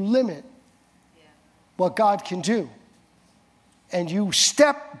 you limit what God can do. And you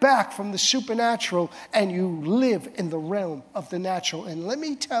step back from the supernatural and you live in the realm of the natural. And let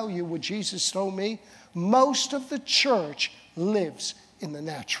me tell you what Jesus told me. Most of the church lives in the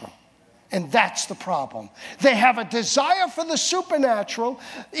natural. And that's the problem. They have a desire for the supernatural.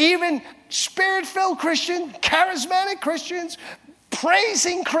 Even spirit-filled Christians, charismatic Christians,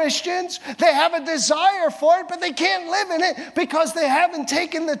 praising Christians, they have a desire for it, but they can't live in it because they haven't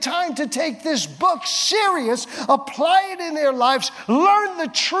taken the time to take this book serious, apply it in their lives, learn the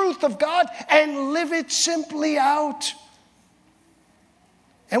truth of God, and live it simply out.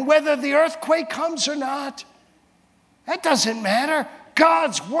 And whether the earthquake comes or not, that doesn't matter.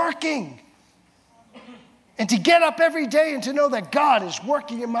 God's working. And to get up every day and to know that God is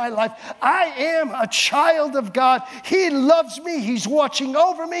working in my life. I am a child of God. He loves me. He's watching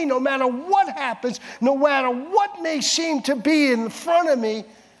over me no matter what happens, no matter what may seem to be in front of me.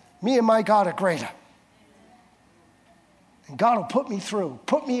 Me and my God are greater. And God will put me through,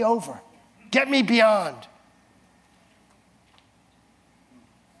 put me over, get me beyond.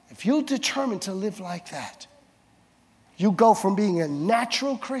 If you'll determine to live like that, you go from being a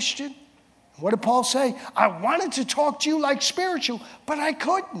natural Christian. What did Paul say? I wanted to talk to you like spiritual, but I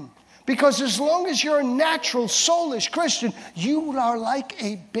couldn't. Because as long as you're a natural, soulish Christian, you are like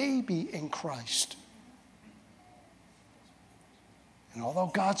a baby in Christ. And although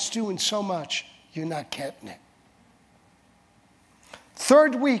God's doing so much, you're not getting it.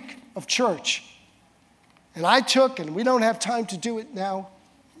 Third week of church. And I took, and we don't have time to do it now.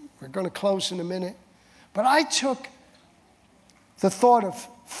 We're going to close in a minute. But I took the thought of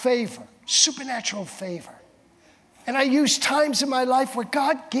favor. Supernatural favor. And I used times in my life where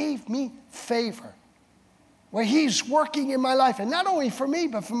God gave me favor. Where he's working in my life. And not only for me,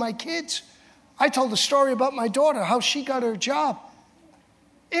 but for my kids. I told the story about my daughter, how she got her job.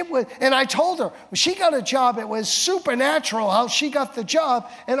 And I told her, when she got a job, it was supernatural how she got the job.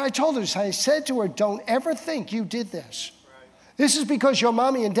 And I told her, I said to her, don't ever think you did this. This is because your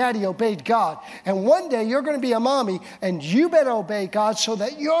mommy and daddy obeyed God. And one day you're going to be a mommy and you better obey God so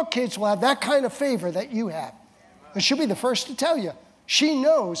that your kids will have that kind of favor that you have. And she'll be the first to tell you. She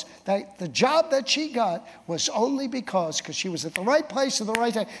knows that the job that she got was only because she was at the right place at the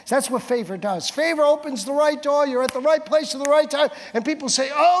right time. That's what favor does. Favor opens the right door. You're at the right place at the right time. And people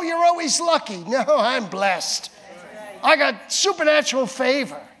say, oh, you're always lucky. No, I'm blessed. I got supernatural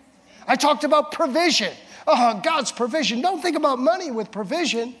favor. I talked about provision. Oh, God's provision. Don't think about money with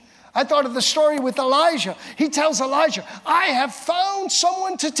provision. I thought of the story with Elijah. He tells Elijah, I have found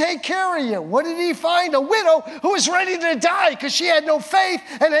someone to take care of you. What did he find? A widow who was ready to die because she had no faith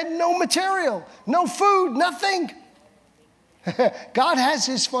and had no material, no food, nothing. God has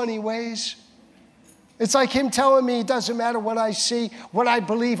his funny ways. It's like him telling me it doesn't matter what I see, what I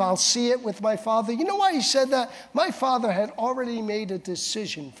believe, I'll see it with my Father. You know why he said that? My Father had already made a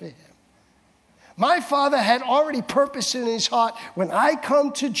decision for him. My Father had already purposed in his heart, when I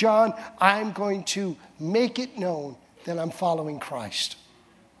come to John, I'm going to make it known that I'm following Christ.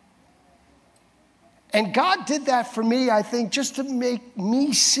 And God did that for me, I think, just to make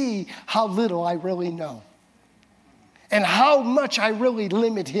me see how little I really know. And how much I really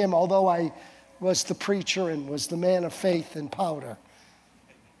limit him, although I was the preacher and was the man of faith and powder.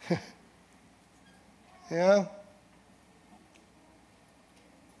 Yeah?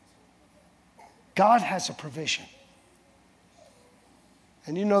 God has a provision.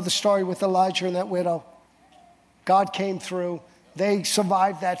 And you know the story with Elijah and that widow. God came through. They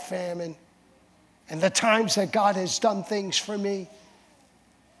survived that famine. And the times that God has done things for me.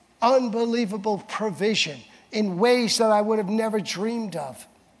 Unbelievable provision in ways that I would have never dreamed of.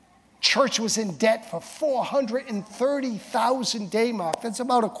 Church was in debt for $430,000 day mark. That's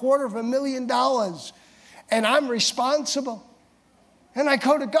about $250,000. And I'm responsible. And I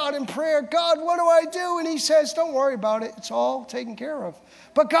go to God in prayer, God, what do I do? And he says, don't worry about it. It's all taken care of.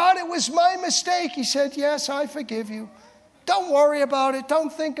 But God, it was my mistake. He said, yes, I forgive you. Don't worry about it.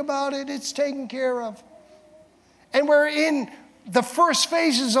 Don't think about it. It's taken care of. And we're in the first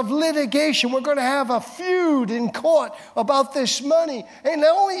phases of litigation. We're going to have a feud in court about this money. And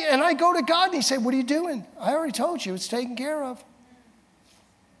I go to God and he said, what are you doing? I already told you, it's taken care of.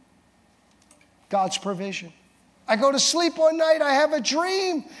 God's provision. I go to sleep one night, I have a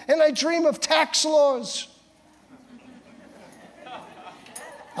dream, and I dream of tax laws.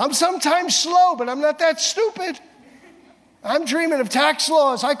 I'm sometimes slow, but I'm not that stupid. I'm dreaming of tax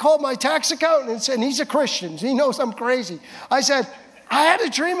laws. I called my tax accountant and he's a Christian. He knows I'm crazy. I said, I had a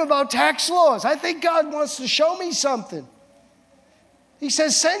dream about tax laws. I think God wants to show me something. He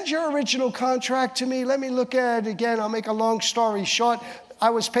says, send your original contract to me. Let me look at it again. I'll make a long story short. I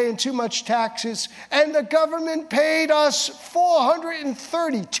was paying too much taxes, and the government paid us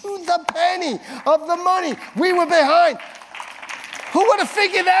 $430 to the penny of the money we were behind. Who would have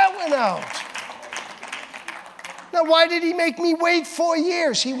figured that one out? Now, why did he make me wait 4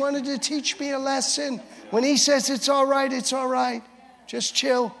 years? He wanted to teach me a lesson. When he says it's all right, it's all right. Just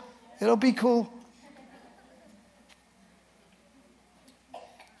chill. It'll be cool.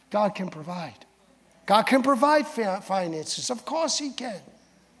 God can provide. God can provide finances. Of course he can.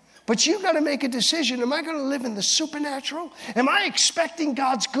 But you've got to make a decision. Am I going to live in the supernatural? Am I expecting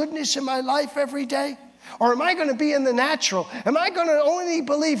God's goodness in my life every day? Or am I going to be in the natural? Am I going to only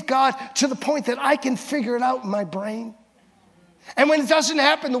believe God to the point that I can figure it out in my brain? And when it doesn't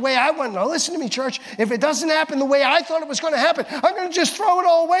happen the way I want, now listen to me, church. If it doesn't happen the way I thought it was going to happen, I'm going to just throw it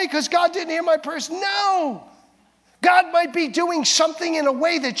all away because God didn't hear my prayer. No. God might be doing something in a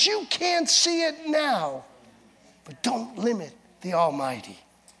way that you can't see it now. But don't limit the Almighty.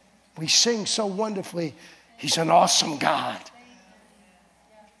 We sing so wonderfully, he's an awesome God.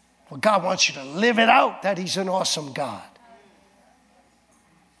 Well, God wants you to live it out that he's an awesome God.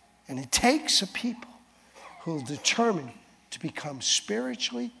 And it takes a people who are determined to become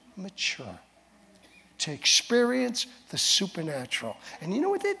spiritually mature, to experience the supernatural. And you know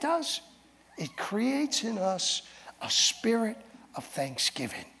what it does? It creates in us a spirit of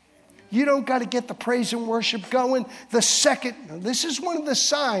thanksgiving. You don't got to get the praise and worship going. This is one of the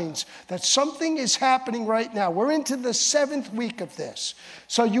signs that something is happening right now. We're into the 7th week of this.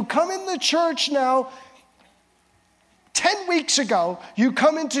 So you come in the church now, 10 weeks ago, you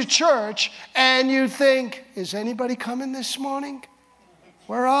come into church and you think, is anybody coming this morning?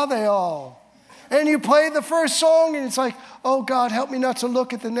 Where are they all? And you play the first song and it's like, oh God, help me not to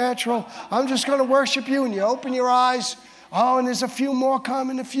look at the natural. I'm just going to worship you. And you open your eyes. Oh, and there's a few more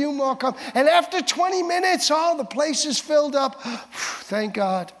coming, a few more coming. And after 20 minutes, the place is filled up. Thank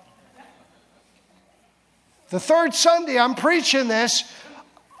God. The 3rd Sunday I'm preaching this,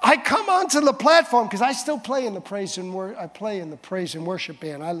 I come onto the platform because I still play in the praise and worship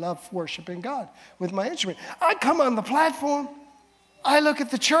band. I love worshiping God with my instrument. I come on the platform. I look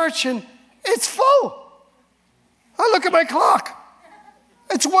at the church and it's full. I look at my clock.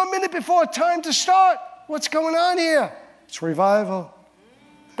 It's 1 minute before time to start. What's going on here? It's revival.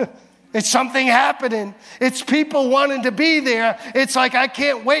 It's something happening. It's people wanting to be there. It's like, I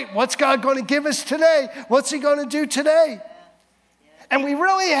can't wait. What's God going to give us today? What's he going to do today? And we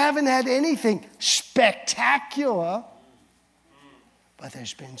really haven't had anything spectacular, but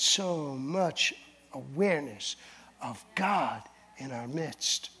there's been so much awareness of God in our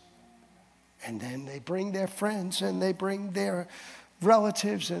midst. And then they bring their friends, and they bring their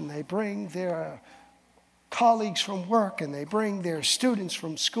relatives, and they bring their colleagues from work, and they bring their students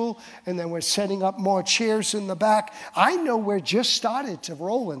from school, and then we're setting up more chairs in the back. I know we're just started to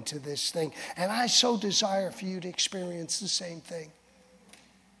roll into this thing, and I so desire for you to experience the same thing.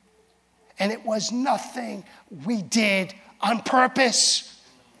 And it was nothing we did on purpose.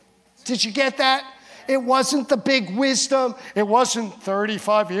 Did you get that? It wasn't the big wisdom. It wasn't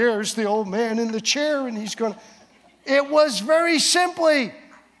 35 years, the old man in the chair, and he's going to... It was very simply,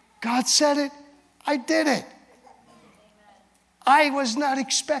 God said it, I did it. I was not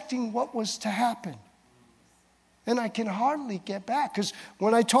expecting what was to happen. And I can hardly get back, because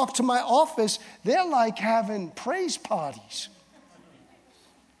when I talk to my office, they're like having praise parties.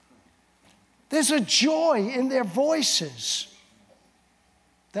 There's a joy in their voices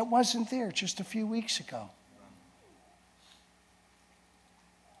that wasn't there just a few weeks ago.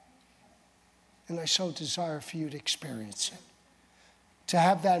 And I so desire for you to experience it. To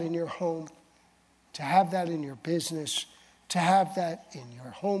have that in your home, to have that in your business, to have that in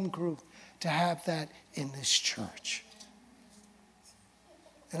your home group, to have that in this church.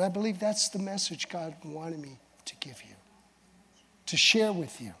 And I believe that's the message God wanted me to give you, to share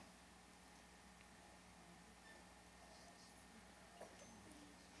with you.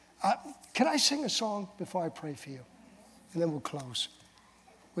 Can I sing a song before I pray for you? And then we'll close.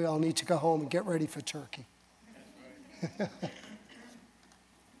 We all need to go home and get ready for turkey.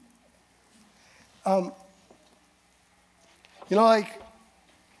 Like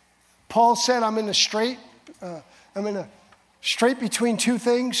Paul said, I'm in a strait between two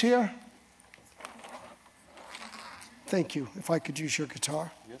things here. Thank you. If I could use your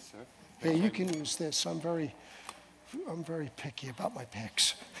guitar. Yes, sir. Yeah, you can use this. I'm very picky about my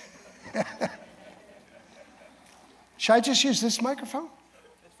picks. Should I just use this microphone?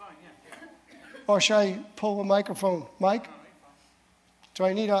 That's fine, yeah. Or should I pull a microphone? Mike? Do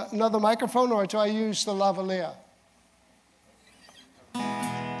I need another microphone, or do I use the lavalier?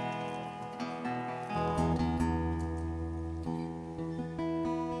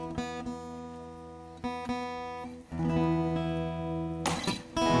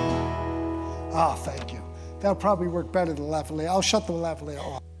 Thank you. That'll probably work better than the lavalier. I'll shut the lavalier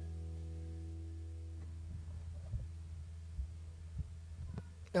off.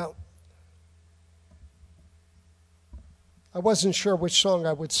 Now, I wasn't sure which song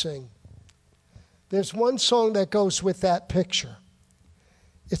I would sing. There's one song that goes with that picture.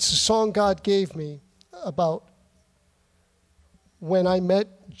 It's a song God gave me about when I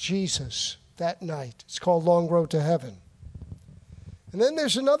met Jesus that night. It's called Long Road to Heaven. And then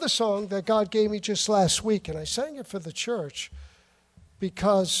there's another song that God gave me just last week, and I sang it for the church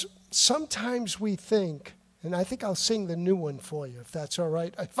because sometimes we think, and I think I'll sing the new one for you, if that's all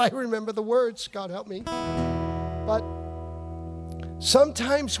right. If I remember the words, God help me. But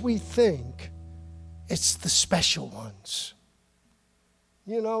sometimes we think it's the special ones.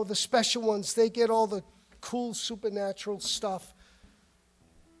 You know, the special ones, they get all the cool supernatural stuff.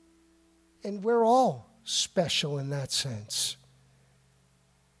 And we're all special in that sense.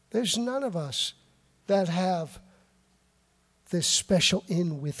 There's none of us that have this special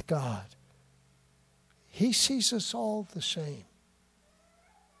in with God. He sees us all the same.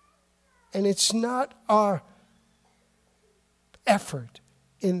 And it's not our effort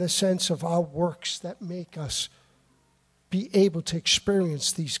in the sense of our works that make us be able to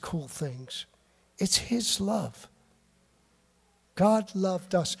experience these cool things. It's His love. God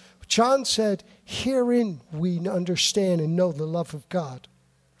loved us. John said, herein we understand and know the love of God,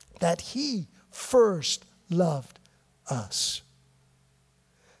 that He first loved us.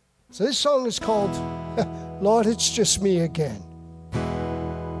 So this song is called, Lord, It's Just Me Again.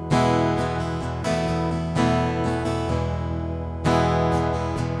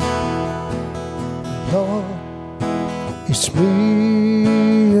 Lord, it's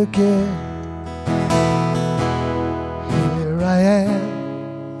me again. Here I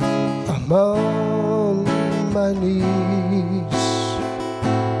am, I'm on my knees.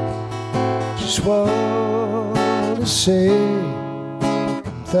 Just want to say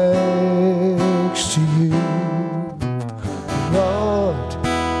thanks to you. Lord,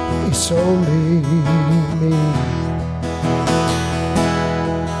 it's only me.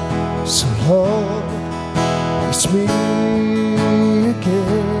 Lord, it's me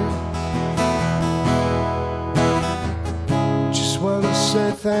again. Just want to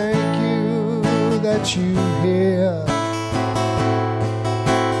say thank you that you hear,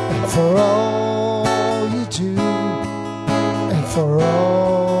 and for all you do, and for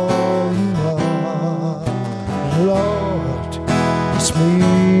all you are. Lord, it's me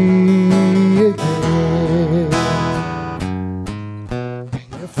again. And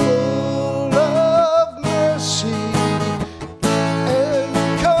you're full of mercy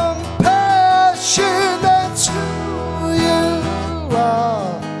and compassion. That's who you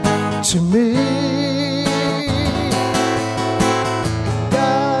are to me. And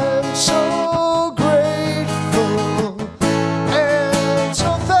I'm so grateful and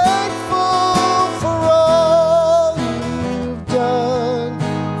so thankful for all you've done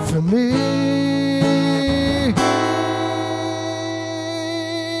for me.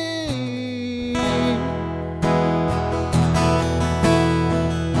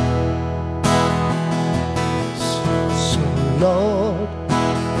 So Lord,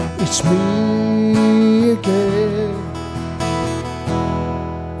 it's me again.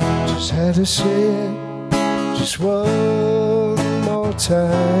 Just had to say it just one more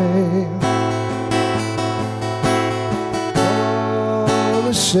time. I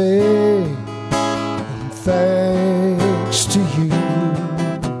wanna say thanks to you,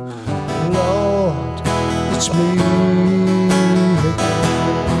 Lord, it's me again.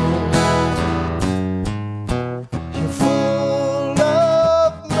 You're full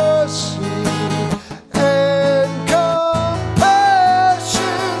of mercy and compassion.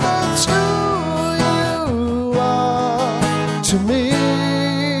 That's who you are to me.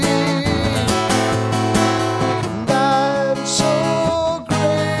 And I'm so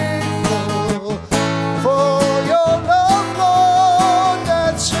grateful for your love, Lord.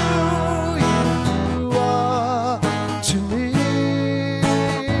 That's who you are to me.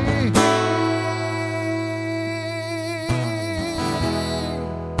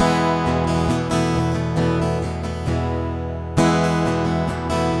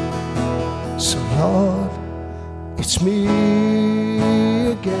 So Lord, it's me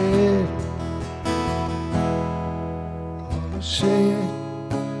again. I wanna say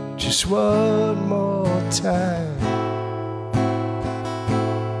it just one more time.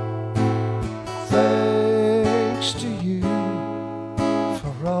 Thanks to you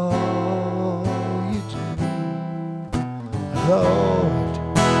for all you do, Lord.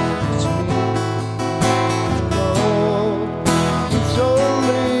 It's me, Lord. It's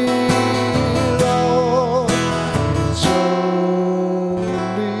only Lord. It's only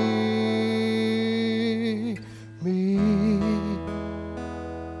me.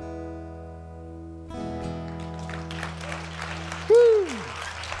 Woo.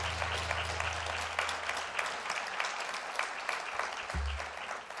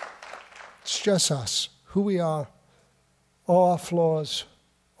 It's just us, who we are, all our flaws,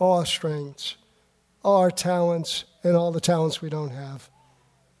 all our strengths, all our talents, and all the talents we don't have.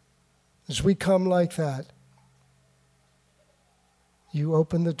 As we come like that, you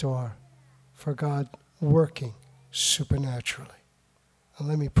open the door for God working supernaturally. And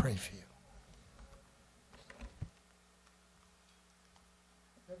let me pray for you.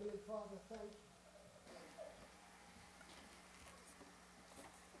 Heavenly Father, thank you.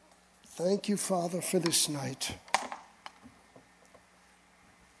 Thank you, Father, for this night.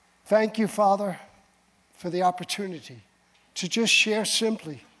 Thank you, Father, for the opportunity to just share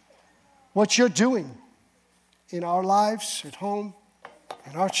simply what you're doing in our lives, at home,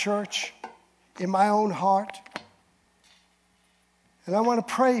 in our church, in my own heart. And I want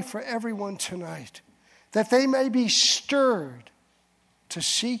to pray for everyone tonight that they may be stirred to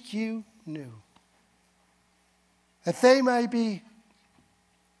seek you new, that they may be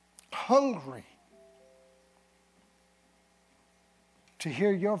hungry to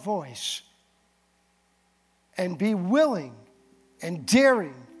hear your voice and be willing and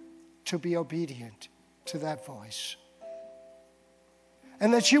daring to be obedient to that voice.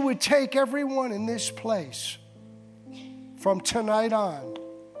 And that you would take everyone in this place from tonight on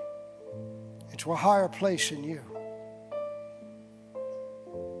into a higher place in you.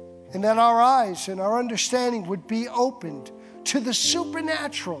 And that our eyes and our understanding would be opened to the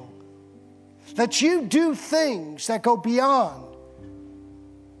supernatural. That you do things that go beyond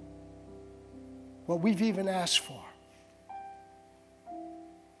what we've even asked for.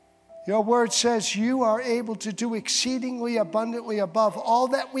 Your word says you are able to do exceedingly abundantly above all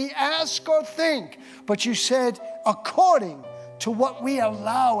that we ask or think. But you said according to what we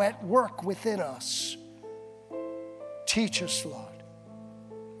allow at work within us. Teach us, Lord.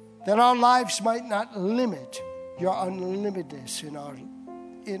 that our lives might not limit your unlimitedness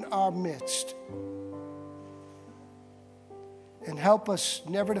in our midst. And help us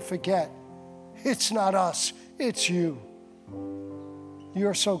never to forget, it's not us, it's you.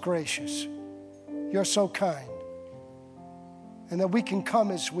 You're so gracious. You're so kind. And that we can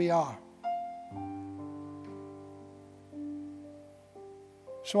come as we are.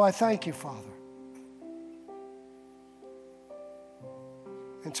 So I thank you, Father.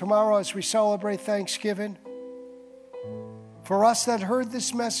 And tomorrow as we celebrate Thanksgiving, for us that heard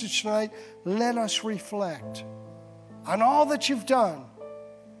this message tonight, let us reflect on all that you've done.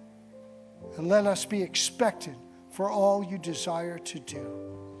 And let us be expectant for all you desire to do.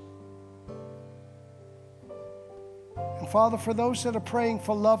 And Father, for those that are praying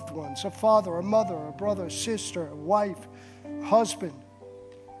for loved ones, a father, a mother, a brother, a sister, a wife, husband,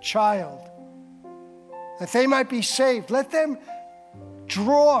 child, that they might be saved, let them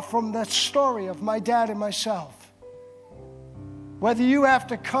draw from that story of my dad and myself. Whether you have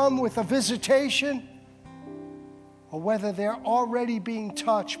to come with a visitation or whether they're already being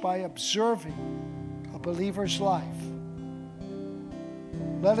touched by observing a believer's life,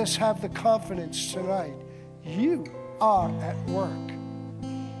 let us have the confidence tonight. You are at work.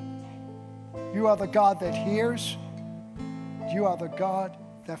 You are the God that hears. You are the God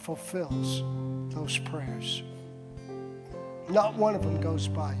that fulfills those prayers. Not one of them goes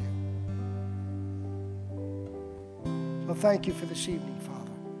by you. So thank you for this evening,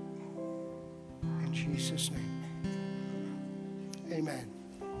 Father. In Jesus' name. Amen.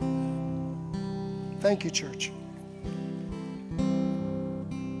 Thank you, church.